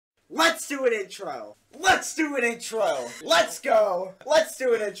Let's do an intro. Let's do an intro. Let's go. Let's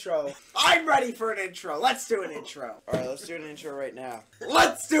do an intro. I'm ready for an intro. Let's do an intro. Alright, let's do an intro right now.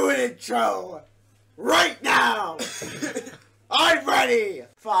 Let's do an intro right now. I'm ready.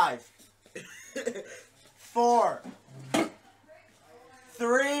 5, 4,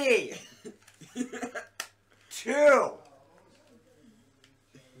 3, 2,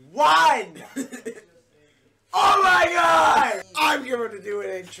 1. Oh my god! I'm going to do an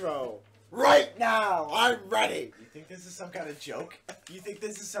intro right now. I'm ready. You think this is some kind of joke? You think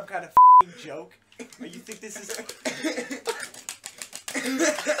this is some kind of f***ing joke? Or you think this is...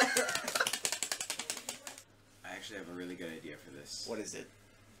 I actually have a really good idea for this. What is it?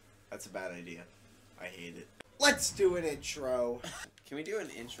 That's a bad idea. I hate it. Let's do an intro. Can we do an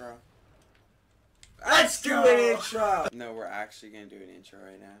intro? Let's do an intro. No, we're actually gonna do an intro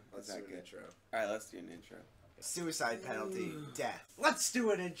right now. Let's do an intro. Alright, let's do an intro. Suicide penalty, death. Let's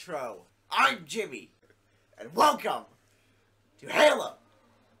do an intro. I'm Jimmy, and welcome to Halo.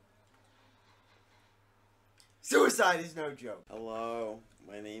 Suicide is no joke. Hello,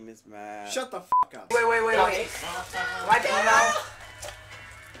 my name is Matt. Shut the f*** up. Wait. What the hell?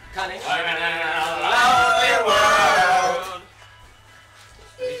 Connie. World.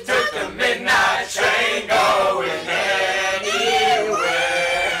 Took the midnight train going anywhere.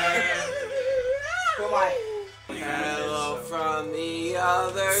 Who am I? Hello from the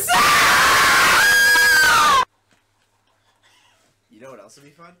other side. You know what else would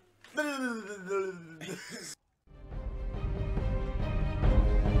be fun?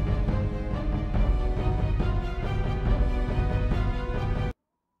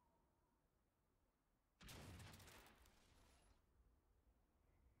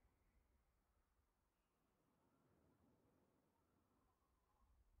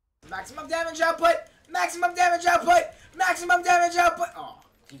 Maximum damage output! Maximum damage output! Maximum damage output! Oh,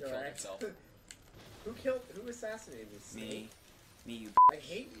 he killed Alright. himself. Who assassinated me? Me, you. I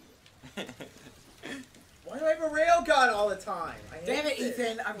hate you. Why do I have a railgun all the time? I hate Damn it, this.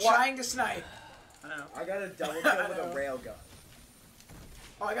 Ethan! I'm trying to snipe. I know. I got a double kill with a railgun.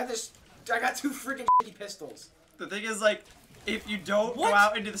 Oh, I got this. I got 2 freaking shitty pistols. The thing is, like, if you don't What? go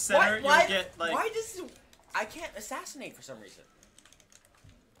out into the center, Why- you'll get, like... Why does... I can't assassinate for some reason.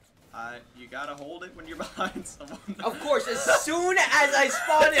 You gotta hold it when you're behind someone. Of course, as soon as I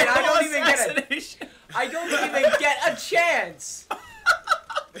spawn in, I don't even get a... Assassination. I don't even get a chance!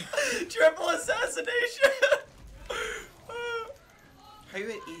 Triple assassination! How you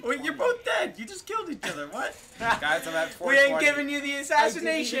at E20? Wait, you're both dead! You just killed each other, what? Guys, I'm at 420. We ain't giving you the I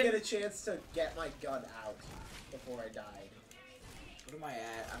assassination! didn't even get a chance to get my gun out before I died. What am I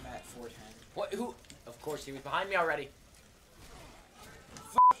at? I'm at 410. What? Who? Of course, he was behind me already.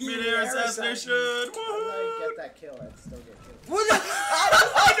 Mid-air assassination! How did I Woohoo! get that kill? I'd still get killed. What the?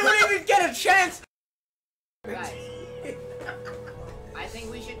 I don't even get a chance! Guys, I think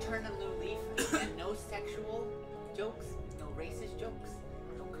we should turn a new leaf and no sexual jokes, no racist jokes,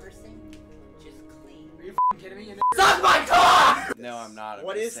 no cursing, just clean. Are you kidding me? Suck my cock! No, I'm not. I'm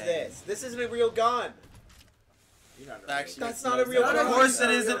What just is saying. this? This isn't a real gun. You're not Actually, That's not a real Of gun. course it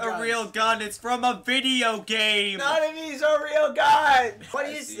Not isn't real a real gun, it's from a video game! None of these are real guns. What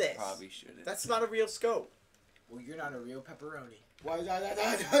Guys, is these this? Probably shouldn't. That's not a real scope. Well, you're not a real pepperoni. Why is that?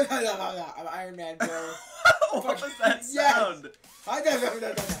 I'm Iron Man, bro. What was that Yes. sound?